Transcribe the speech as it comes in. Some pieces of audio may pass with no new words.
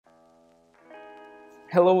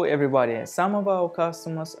Hello everybody, some of our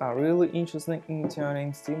customers are really interested in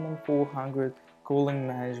turning Stillman 400 cooling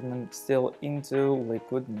management still into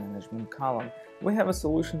liquid management column. We have a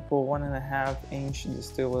solution for 1.5-inch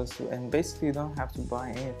distillers and basically you don't have to buy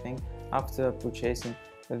anything after purchasing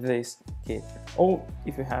this kit. Or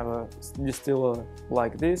if you have a distiller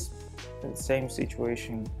like this, the same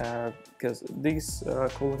situation, because these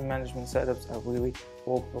cooling management setups are really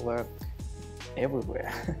popular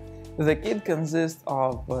everywhere. The kit consists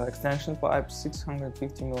of extension pipe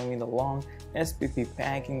 650mm long, SPP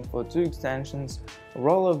packing for 2 extensions,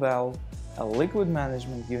 roller valve, a liquid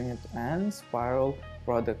management unit and spiral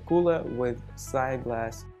product cooler with side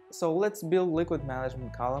glass. So let's build liquid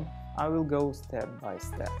management column. I will go step by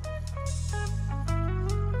step.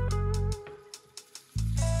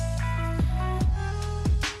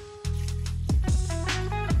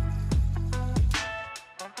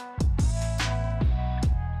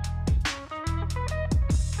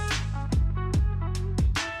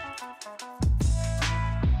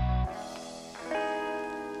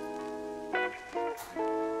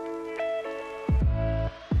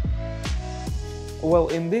 Well,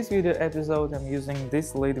 in this video episode I'm using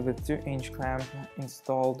this lid with 2-inch clamp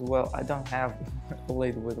installed. Well, I don't have a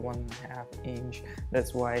lid with 1.5-inch,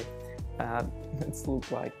 that's why it's look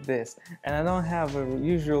like this. And I don't have a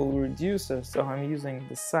usual reducer, so I'm using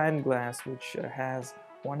the side glass, which has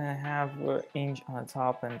 1.5-inch on the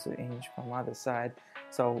top and 2-inch from other side.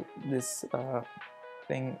 So this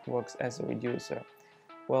thing works as a reducer.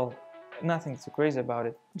 Well, nothing too crazy about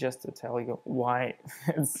it, just to tell you why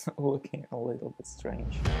it's looking a little bit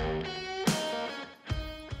strange.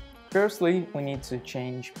 Firstly, we need to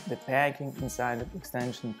change the packing inside the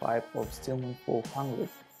extension pipe of Stillman 400.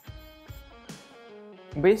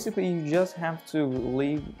 Basically, you just have to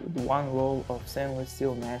leave one roll of stainless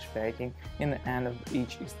steel mesh packing in the end of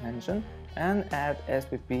each extension and add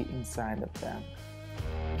SPP inside of them.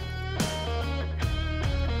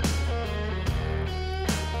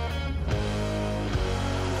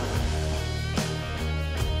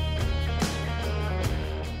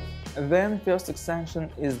 Then first extension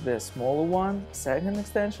is the smaller one, second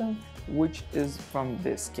extension, which is from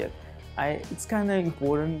this kit. It's kind of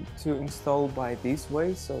important to install by this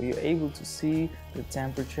way, so you're able to see the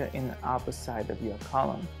temperature in the upper side of your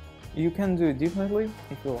column. You can do it differently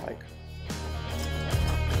if you like.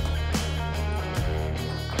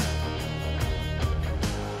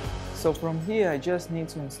 So from here I just need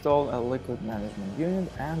to install a liquid management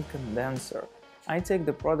unit and condenser. I take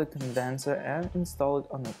the product condenser and install it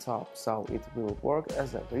on the top, so it will work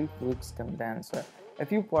as a reflux condenser. A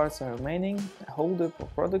few parts are remaining, a holder for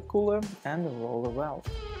product cooler and a roller valve.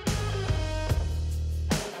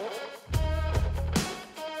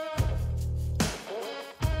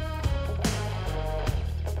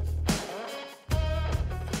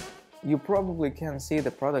 You probably can see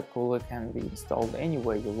the product cooler can be installed any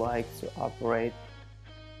way you like to operate.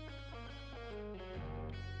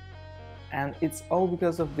 And it's all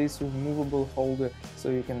because of this removable holder,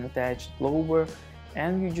 so you can attach it lower,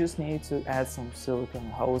 and you just need to add some silicone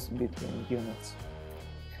hose between units.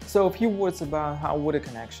 So a few words about how water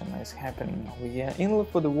connection is happening over here. Inlet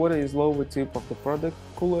for the water is lower tube of the product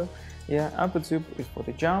cooler. Upper tube is for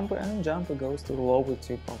the jumper, and the jumper goes to the lower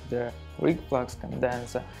tube of the reflux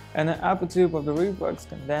condenser. And the upper tube of the reflux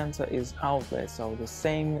condenser is outlet, so the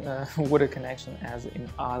same water connection as in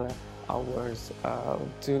other ours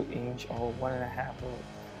 2-inch or 1.5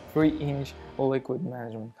 or 3-inch liquid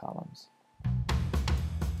management columns.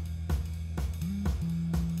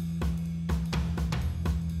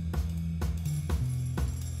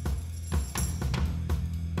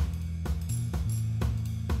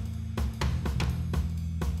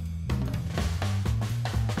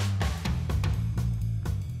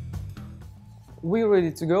 We're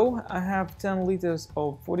ready to go. I have 10 liters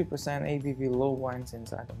of 40% ABV low wines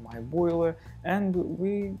inside of my boiler, and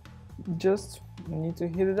we just need to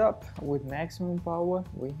heat it up with maximum power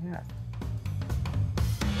we have.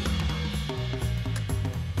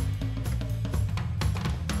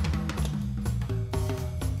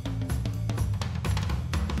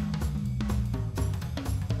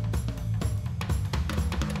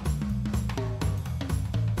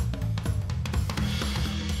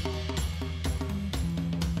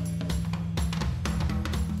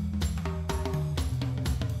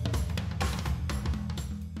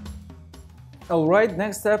 Alright,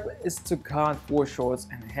 next step is to cut foreshorts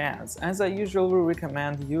and heads. As I usually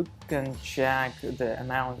recommend, you can check the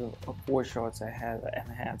amount of foreshorts, heads and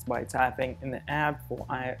heads by typing in the app for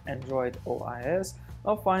Android or iOS,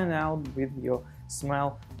 or find out with your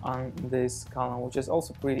smell on this column, which is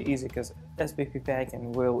also pretty easy because SPP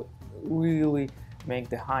packing will really make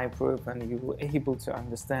the high proof, and you will able to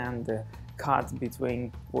understand the cut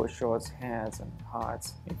between pour shots, heads and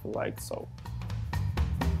hearts, if you like so.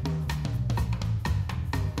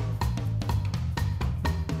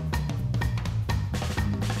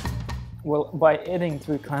 Well, by adding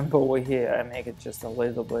 3 clamp over here, I make it just a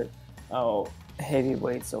little bit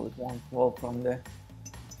heavyweight so it won't fall from the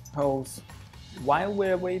holes. While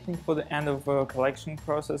we're waiting for the end of the collection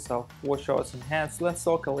process of pour shots and heads, let's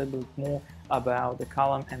talk a little bit more about the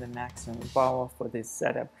column and the maximum power for this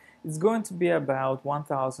setup. It's going to be about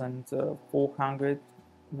 1400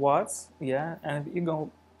 watts, yeah, and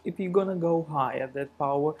if you're gonna go high at that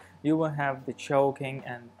power, you will have the choking,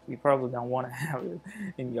 and you probably don't want to have it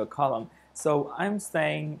in your column. So I'm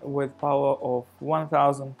staying with power of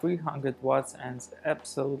 1300 watts, and it's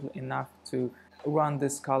absolutely enough to run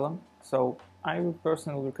this column. So I would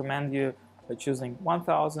personally recommend you choosing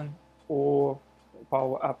 1000 or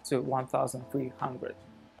power up to 1300.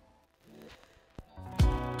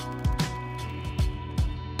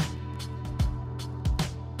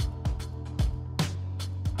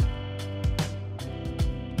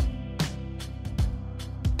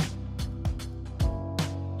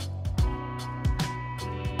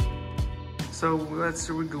 So let's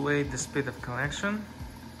regulate the speed of collection.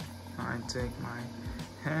 I take my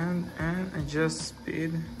hand and adjust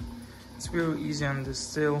speed. It's very easy on the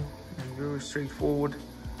still and very straightforward.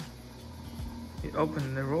 You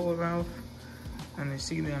open the roller valve and you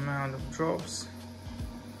see the amount of drops,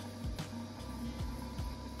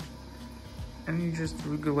 and you just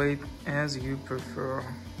regulate as you prefer.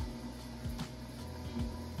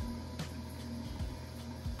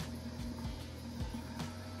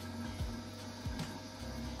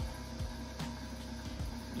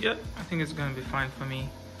 Yeah, I think it's gonna be fine for me.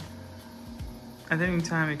 At any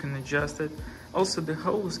time you can adjust it. Also, the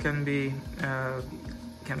hose can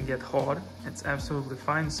get hot. It's absolutely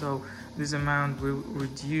fine. So this amount will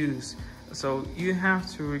reduce. So you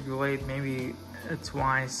have to regulate maybe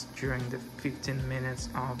twice during the 15 minutes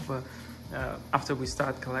of after we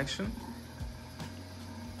start collection.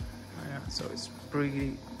 Yeah, so it's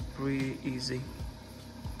pretty easy.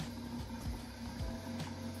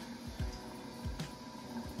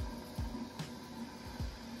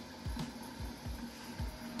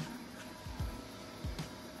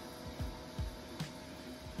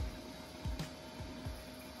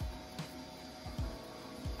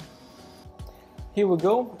 Here we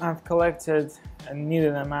go. I've collected a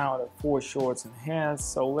needed amount of 4 shots and heads,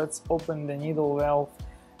 so let's open the needle valve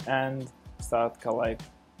and start collect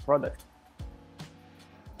product.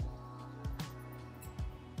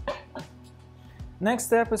 Next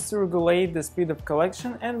step is to regulate the speed of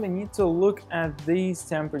collection, and we need to look at these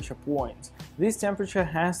temperature points. This temperature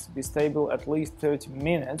has to be stable at least 30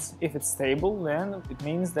 minutes. If it's stable, then it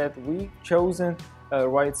means that we've chosen a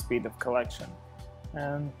right speed of collection.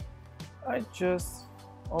 And I just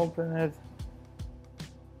open it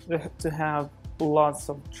to have lots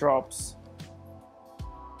of drops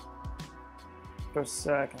per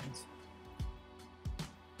second.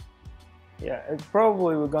 Yeah,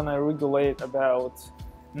 we're gonna regulate about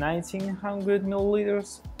 1900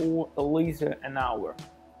 milliliters or a liter an hour.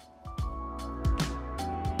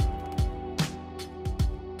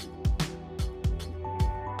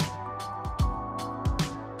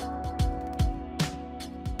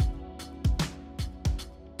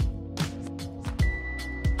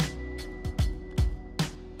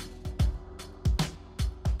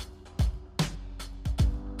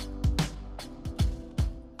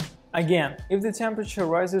 Again, if the temperature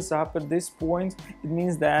rises up at this point, it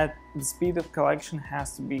means that the speed of collection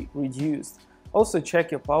has to be reduced. Also check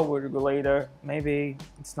your power regulator, maybe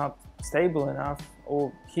it's not stable enough,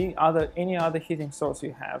 or any other heating source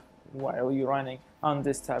you have while you're running on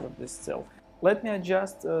this type of distill. Let me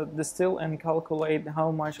adjust the distill and calculate how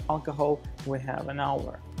much alcohol we have an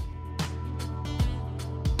hour.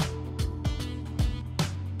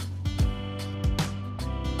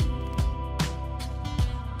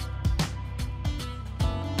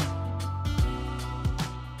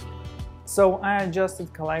 So I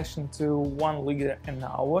adjusted collection to 1 liter an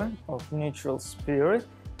hour of neutral spirit,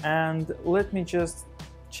 and let me just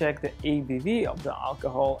check the ABV of the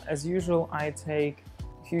alcohol. As usual, I take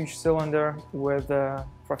a huge cylinder with a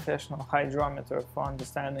professional hydrometer for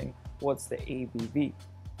understanding what's the ABV.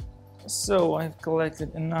 So I've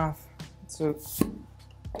collected enough to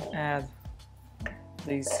add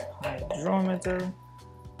this hydrometer.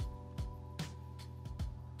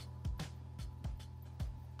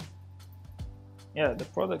 Yeah, the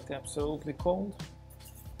product absolutely cold.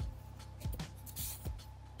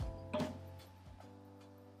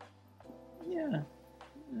 Yeah,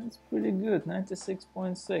 That's pretty good,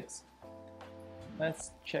 96.6.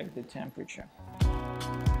 Let's check the temperature.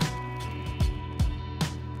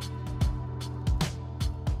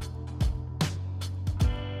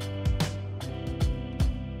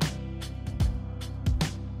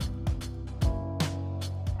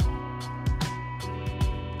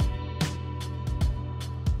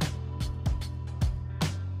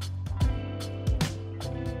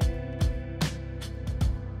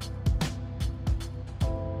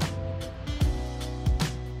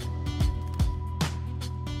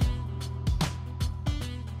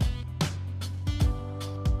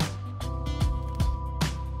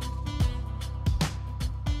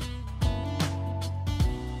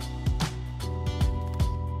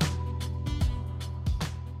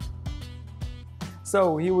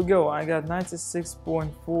 So here we go, I got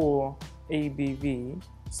 96.4 ABV,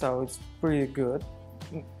 so it's pretty good,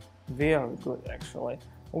 very good actually.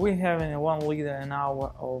 We're having a 1 liter an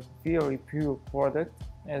hour of very pure product,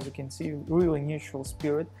 as you can see, really neutral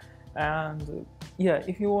spirit. And yeah,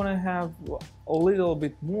 if you want to have a little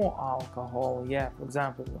bit more alcohol, yeah, for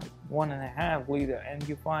example like 1.5 liter, and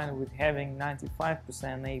you find with having 95%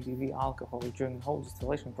 ABV alcohol during the whole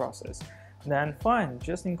distillation process, then fine,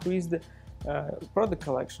 just increase the product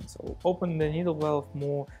collection. So open the needle valve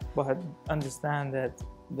more, but understand that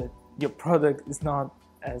your product is not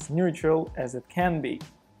as neutral as it can be.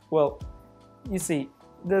 Well, you see,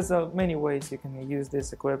 there's many ways you can use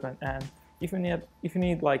this equipment, and if you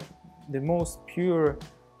need like the most pure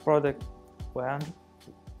product, well,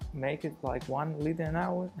 make it like 1 liter an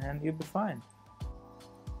hour and you'll be fine.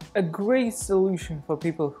 A great solution for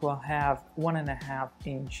people who have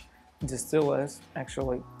 1.5-inch distillers,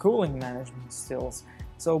 actually cooling management stills.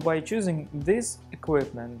 So by choosing this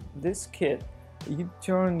equipment, this kit, you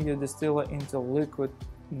turn your distiller into liquid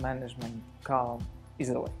management column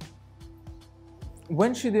easily.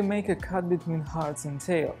 When should you make a cut between hearts and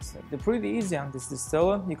tails? They're pretty easy on this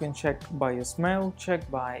distiller. You can check by your smell, check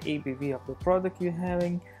by ABV of the product you're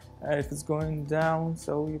having. If it's going down,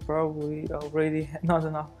 so you probably already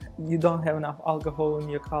you don't have enough alcohol in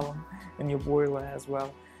your column and your boiler as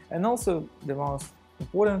well. And also the most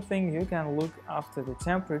important thing, you can look after the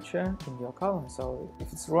temperature in your column. So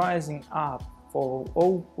if it's rising up for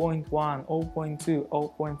 0.1, 0.2,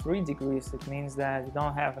 0.3 degrees, it means that you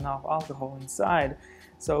don't have enough alcohol inside.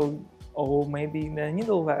 So, or maybe the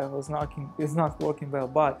needle valve is not working well.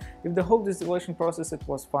 But if the whole distillation process it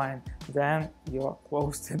was fine, then you're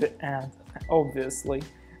close to the end, obviously.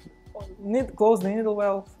 Close the needle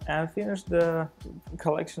valve and finish the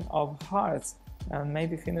collection of hearts, and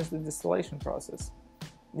maybe finish the distillation process.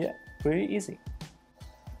 Yeah, pretty easy.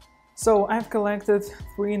 So I've collected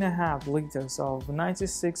 3.5 liters of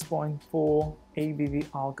 96.4 ABV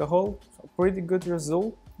alcohol. So pretty good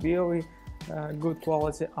result, very good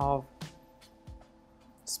quality of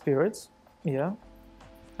spirits. Yeah,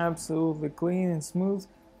 absolutely clean and smooth,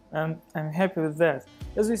 and I'm happy with that.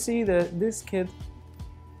 As we see, that this kit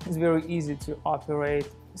is very easy to operate,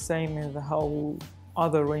 same in the whole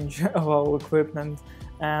other range of our equipment.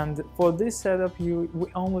 And for this setup, we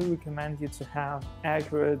only recommend you to have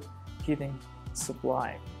accurate heating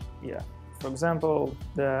supply. Yeah, for example,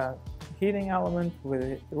 the heating element with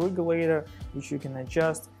a regulator which you can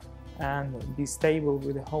adjust and be stable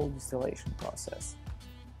with the whole distillation process.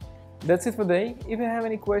 That's it for today. If you have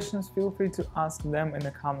any questions, feel free to ask them in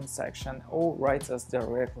the comment section or write us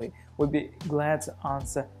directly. We'll be glad to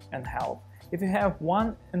answer and help. If you have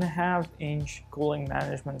 1.5-inch cooling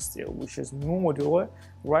management still, which is modular,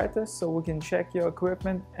 write us so we can check your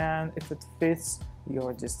equipment and if it fits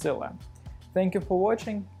your distiller. Thank you for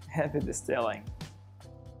watching. Happy distilling!